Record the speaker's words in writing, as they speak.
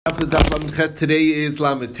Brachos Daf Lamed Ches. Today is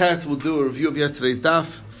Lamed Tes. We'll do a review of yesterday's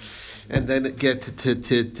Daf, and then get to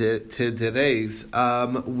today's.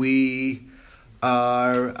 We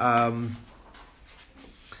are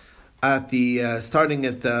at the starting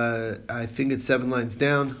at the, I think it's 7 lines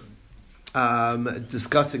down,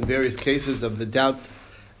 discussing various cases of the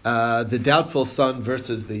doubtful son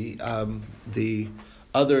versus the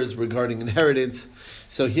others regarding inheritance.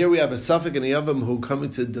 So here we have a Suffolk and a Yavam who are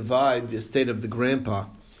coming to divide the estate of the grandpa,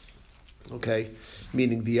 okay,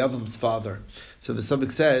 meaning the Yavam's father. So the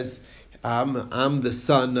Suffolk says, I'm the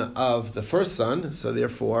son of the first son, so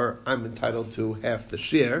therefore I'm entitled to half the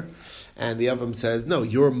share. And the Yavam says, no,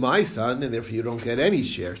 you're my son, and therefore you don't get any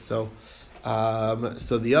share. So the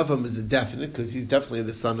Yavam is a definite, because he's definitely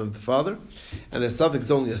the son of the father. And the Suffolk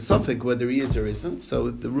is only a Suffolk, whether he is or isn't.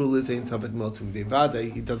 So the rule is, Ein Suffolk Motzim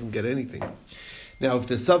Devade, he doesn't get anything. Now, if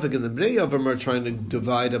the Suffolk and the Bnei Yavam are trying to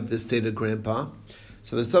divide up the estate of grandpa,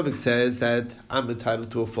 so the Suffolk says that I'm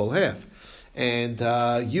entitled to a full half, and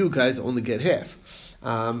you guys only get half.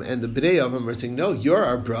 And the Bnei Yavam are saying, no, you're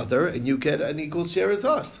our brother, and you get an equal share as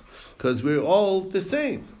us, because we're all the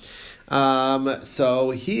same.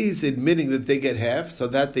 So he's admitting that they get half, so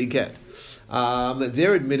that they get.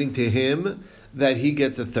 They're admitting to him that he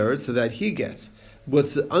gets a third, so that he gets.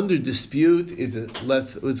 What's under dispute is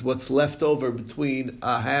what's left over between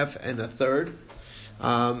a half and a third.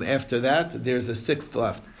 After that, there's a sixth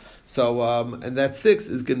left. So, and that sixth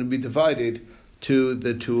is going to be divided to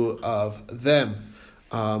the two of them.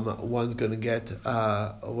 One's going to get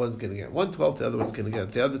 1/12, the other one's going to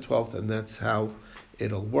get the other 12th, and that's how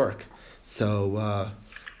it'll work. So,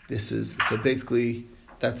 basically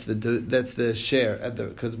that's the share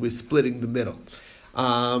because we're splitting the middle.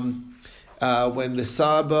 When the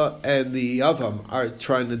Saba and the Yavam are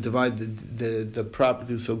trying to divide the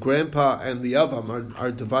property, so Grandpa and the Yavam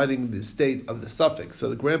are dividing the estate of the Suffolk. So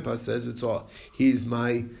the Grandpa says it's all he's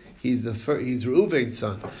Reuven's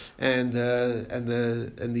son, and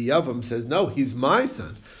the Yavam says no, he's my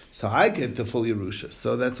son, so I get the full Yerusha.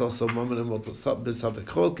 So that's also Mammon and Suffolk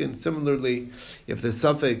Cholkin. Similarly, if the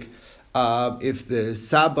Suffolk. If the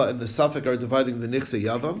Saba and the Suffolk are dividing the Nichsa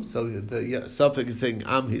Yavam, so the Suffolk is saying,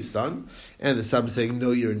 I'm his son, and the Saba is saying,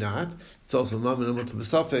 no, you're not. It's also Mammon and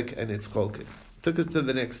Suffolk, and it's Cholkin. Took us to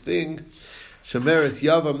the next thing. Shemeres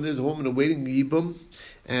Yavam, there's a woman awaiting Yibum,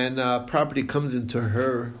 and property comes into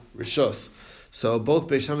her Rishos. So both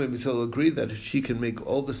Beis Shammai and Beis Hillel agree that she can make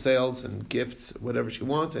all the sales and gifts, whatever she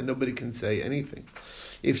wants, and nobody can say anything.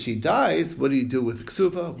 If she dies, what do you do with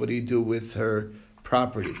Ksuva? What do you do with her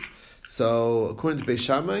properties? So, according to Beis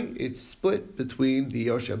Shammai, it's split between the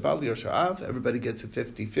Yoshua Bal, Yoshua Av. Everybody gets a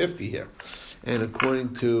 50-50 here. And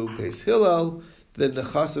according to Beis Hillel, the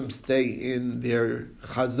Nechasim stay in their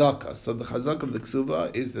Chazaka. So the Chazaka of the Ksuva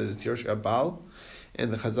is that it's Yoshua Bal,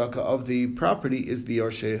 and the Chazaka of the property is the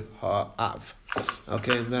Yoshua Av.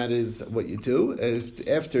 Okay, and that is what you do.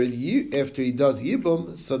 After he does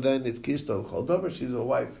Yibum, so then it's Kishtol Choldover. She's a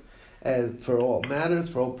wife for all matters,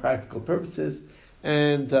 for all practical purposes.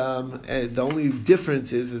 And the only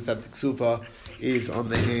difference is that the ksuva is on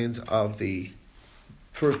the hands of the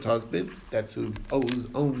first husband. That's who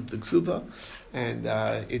owns the ksuva, and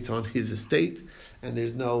it's on his estate. And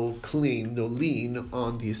there's no lien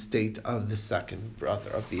on the estate of the second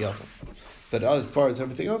brother of the Yavam. But as far as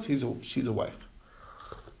everything else, she's a wife.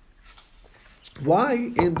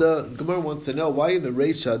 Why in the Gemara wants to know why in the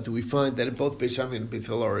Reisha do we find that both Beis Shammai and Beis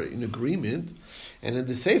Hillel are in agreement, and in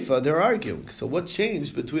the Seifa they're arguing? So what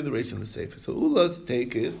changed between the Reisha and the Seifa? So Ula's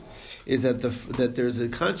take is that that there's a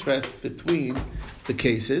contrast between the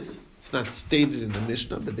cases. It's not stated in the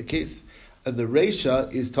Mishnah, but the case of the Reisha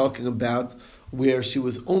is talking about where she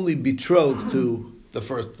was only betrothed to the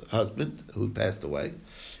first husband who passed away,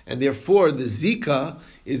 and therefore the Zika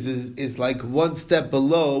is like one step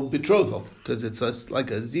below betrothal, because it's like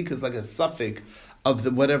a Zika is like a suffix of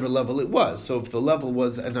the whatever level it was. So if the level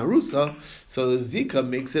was an Arusa, so the Zika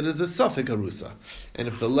makes it as a suffix Arusa. And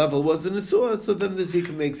if the level was a Nesua, so then the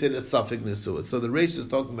Zika makes it a suffix Nesua. So the Reish is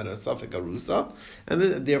talking about a suffix Arusa,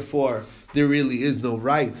 and therefore there really is no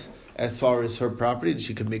rights as far as her property, and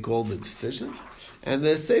she can make all the decisions. And the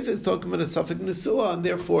Seif is talking about a suffix Nesua, and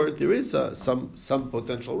therefore there is some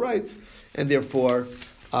potential rights, and therefore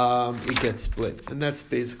it gets split. And that's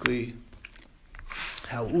basically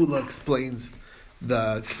how Ula explains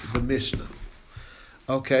the Mishnah.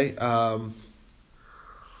 Okay, and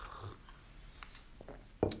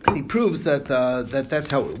he proves that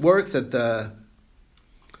that's how it works. That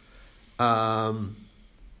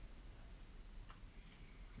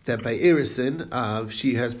that by Erisin, if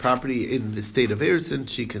she has property in the state of Erisin,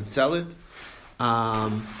 she can sell it.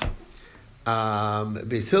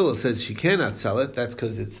 Beis Hillel says she cannot sell it. That's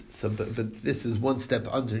because it's so. But this is one step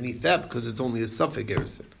underneath that because it's only a suffix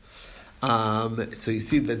erusin. So you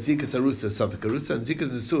see that Zikas Arusa is suffix Arusa and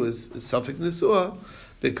Zikas Nesua is suffix Nesua,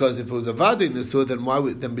 because if it was a Vadi Nesua, then why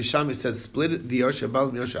would then Bishami says split it, the Yarsha Baal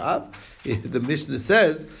and Yarsha Av? The Mishnah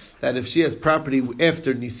says that if she has property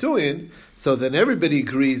after Nisuin, so then everybody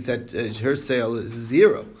agrees that her sale is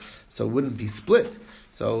 0, so it wouldn't be split.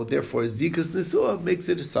 So therefore, Zikas Nesua makes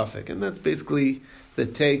it a suffix, and that's basically the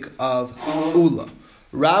take of Ula.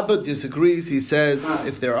 Rabbah disagrees. He says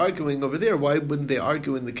if they're arguing over there, why wouldn't they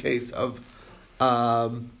argue in the case of?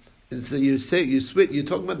 So you're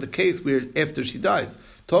talking about the case where after she dies.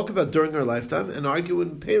 Talk about during her lifetime and argue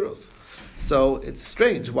in payrolls. So it's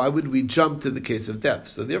strange. Why would we jump to the case of death?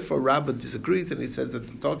 So therefore, Rabbah disagrees, and he says that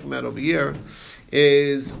the talking about over here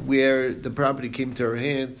is where the property came to her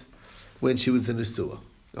hand when she was in a Nesua.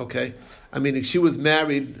 Okay? I mean, if she was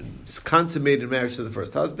married, consummated marriage to the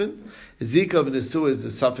first husband, Zika of Nesua is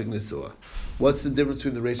a suffix Nesua. What's the difference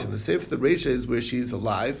between the Reisha and the Seif? The Reisha is where she's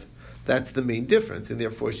alive. That's the main difference. And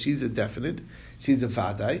therefore, she's a definite. She's a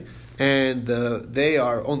Vadai. And they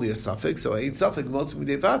are only a suffix. So, ain't suffix, Motzim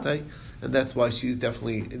Vadai. And that's why she's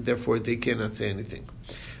definitely, therefore, they cannot say anything.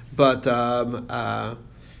 But the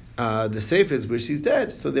Seif is where she's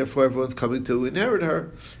dead. So, therefore, everyone's coming to inherit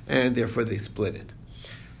her. And therefore, they split it.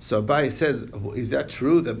 So Abai says, is that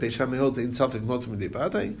true that Beis Shammai holds in suffix motzim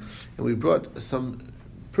devatai? And we brought some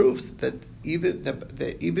proofs that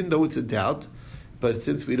even though it's a doubt, but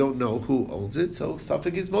since we don't know who owns it, so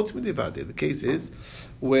suffix is motzim devatai. The case is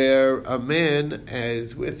where a man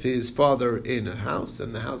is with his father in a house,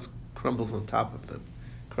 and the house crumbles on top of them,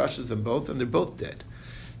 crushes them both, and they're both dead.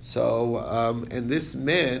 So, and this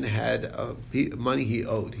man had money he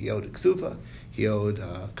owed. He owed ksufa, he owed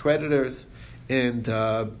creditors. And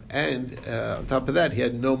on top of that, he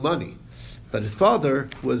had no money. But his father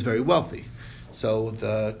was very wealthy. So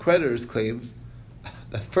the creditors claimed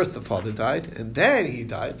that first the father died, and then he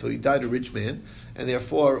died. So he died a rich man, and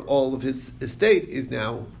therefore all of his estate is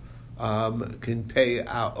now can pay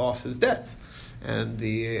off his debts. And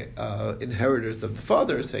the inheritors of the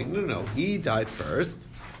father are saying, no, he died first,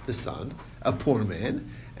 the son, a poor man.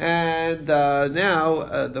 And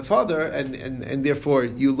now the father, and therefore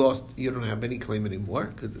you don't have any claim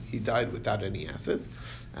anymore because he died without any assets,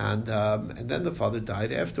 and then the father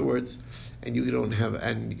died afterwards, and you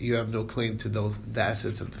have no claim to the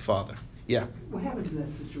assets of the father. Yeah. What happens in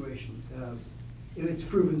that situation if it's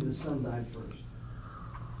proven the son died first?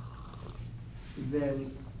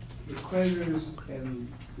 Then the creditors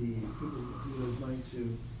and the people who owes money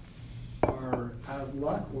to are out of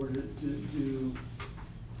luck, or do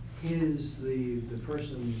the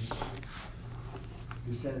person's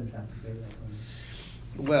descendants have to pay that money?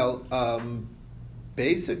 Well,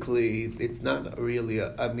 basically, it's not really.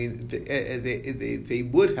 They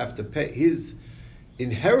would have to pay. His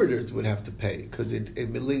inheritors would have to pay because it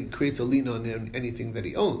creates a lien on anything that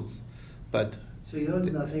he owns. But so he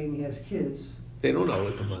owns nothing. He has kids. They don't owe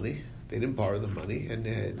it the money. They didn't borrow the money, and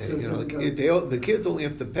the kids only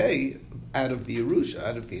have to pay out of the Yerusha,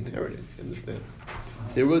 out of the inheritance. You understand?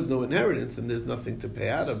 There was no inheritance, and there's nothing to pay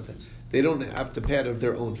out of them. They don't have to pay out of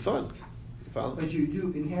their own funds. You follow? But you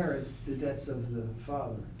do inherit the debts of the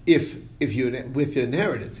father. If you with the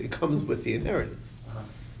inheritance, it comes with the inheritance. Uh-huh.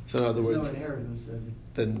 So in other words, no inheritance,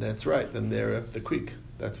 then that's right. Then they're up the creek.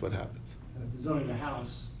 That's what happens. If there's only a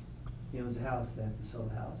house, he owns a house. They have to sell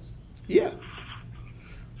the house. Yeah.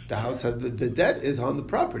 The house has the debt is on the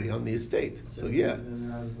property, on the estate. So yeah,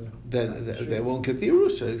 then they won't get the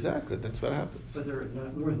Yerusha. Exactly, that's what happens. But they're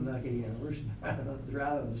not getting a Yerusha. They're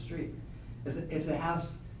out on the street. If the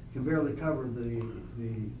house can barely cover the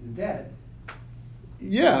debt.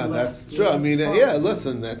 Yeah, that's true. I mean,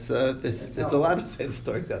 listen, there's a lot of sad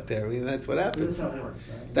stories out there. I mean, that's what happens. That's how it works,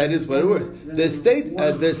 right? That is what it works. The state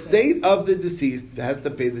of the deceased has to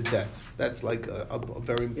pay the debts. That's like a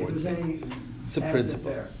very important thing. It's a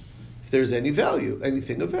principle. If there's any value,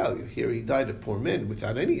 anything of value. Here he died a poor man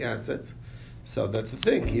without any assets. So that's the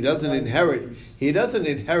thing. He doesn't inherit. He doesn't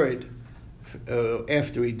inherit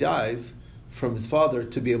after he dies from his father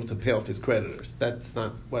to be able to pay off his creditors. That's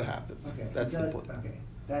not what happens. Okay. That's the point. Okay.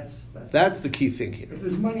 That's the key thing here. If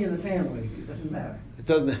there's money in the family, it doesn't matter. It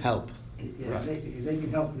doesn't help. Yeah, right. They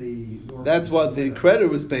can help the. That's what the creditor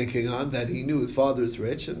was banking on, that he knew his father is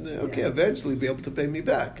rich, and eventually be able to pay me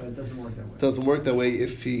back. But it doesn't work that way. It doesn't work that way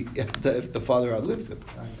if the father outlives him.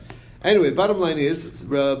 Okay. Anyway, bottom line is,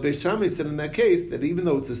 Beis Shammai said in that case that even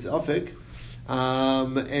though it's a suffix, there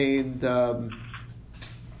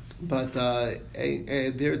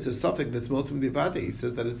it's a suffix that's motzim divate. He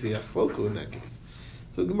says that it's a yachloku in that case.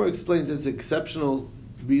 So the Gemara explains it's an exceptional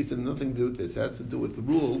reason, nothing to do with this. It has to do with the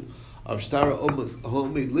rule of Shtara Omas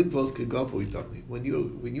Homi Ligvos Kegavu Itami. When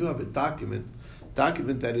you have a document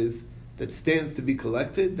that stands to be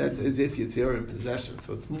collected, that's as if it's here in possession.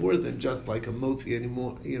 So it's more than just like a motzi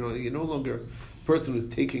anymore. You're no longer a person who's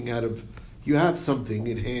taking out of. You have something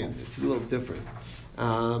in hand. It's a little different,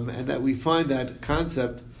 and that we find that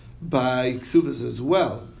concept by ksuvas as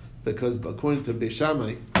well, because according to Beis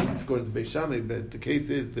Shammai, but the case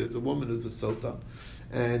is there's a woman who's a sota,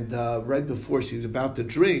 and right before she's about to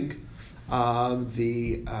drink,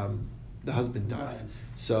 the husband dies.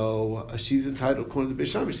 So she's entitled, according to Beis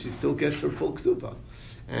Shammai, she still gets her full ksuva.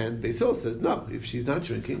 And Beis Hillel says, no, if she's not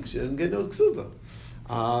drinking, she doesn't get no ksuva.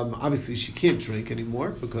 Obviously, she can't drink anymore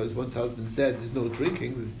because once the husband's dead, there's no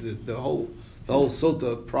drinking. The whole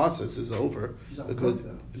sota process is over.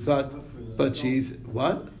 But she's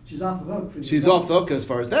what? She's off the hook. She's off the hook as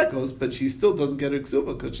far as that goes, but she still doesn't get her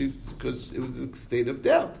ksuva because it was a state of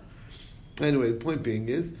doubt. Anyway, the point being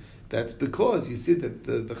is that's because you see that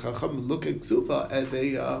the Chacham look at ksuva as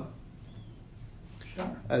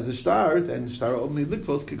a star, and star only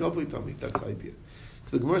likvos kigavui tami. That's the idea.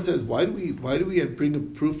 So the Gemara says, why do we bring a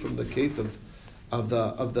proof from the case of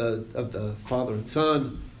the father and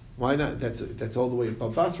son? Why not? That's all the way in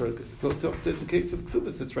Basra. Go to the case of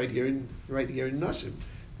ksubas. That's right here in Nashim.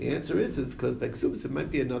 The answer is because by ksubas it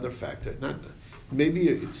might be another factor. Maybe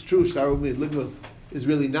it's true. Star only likvos is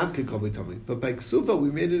really not kigavui tami, but by ksuva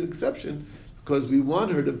we made an exception because we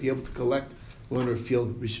want her to be able to collect. We want her to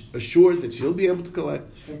feel assured that she'll be able to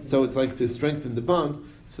collect. So it's like to strengthen the bond.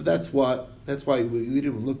 So that's why we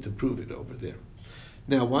didn't look to prove it over there.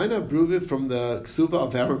 Now, why not prove it from the ksuva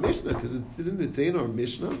of our Mishnah? Because didn't it say in our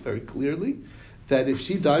Mishnah very clearly that if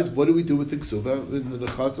she dies, what do we do with the ksuva? In the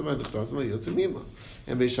nechasam and nechasam yotzimima.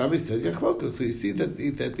 And Beis Shammai says yachloko. So you see that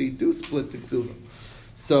they do split the ksuva.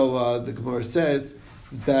 So the Gemara says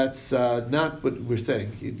that's not what we're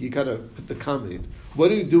saying. You got to put the comma in. What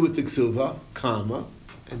do you do with the ksuva? Comma.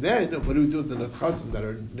 And then, what do we do with the nechasim that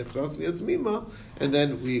are nechasim yatzmima? And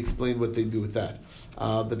then we explain what they do with that.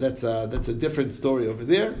 But that's a different story over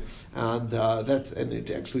there, and it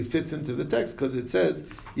actually fits into the text because it says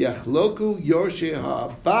yachloku yorshe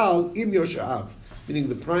bal im yorshav, meaning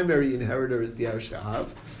the primary inheritor is the yorshav,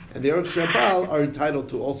 and the yorshav are entitled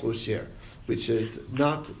to also a share, which is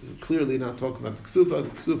clearly not talking about the ksuva.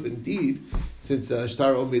 The ksuva, indeed, since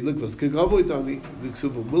shtar omid likvos kegavoy tami, the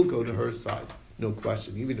ksuva will go to her side. No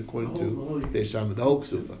question, even according to Beis Shammai, the whole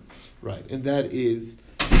ksuva, right? And that is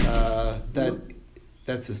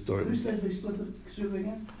that's the story. Who says they split the ksuva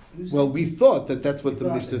again? Well, we thought that's what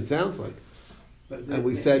the Mishnah sounds like, and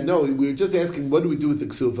we said no. We were just asking what do we do with the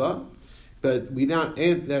ksuva, but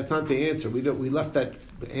that's not the answer. We left that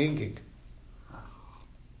hanging.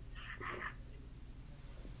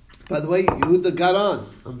 By the way, Yehuda got on.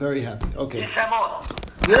 I'm very happy. Okay.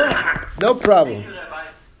 Yeah, no problem.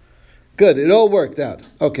 Good, it all worked out.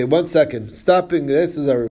 Okay, 1 second. Stopping. This is our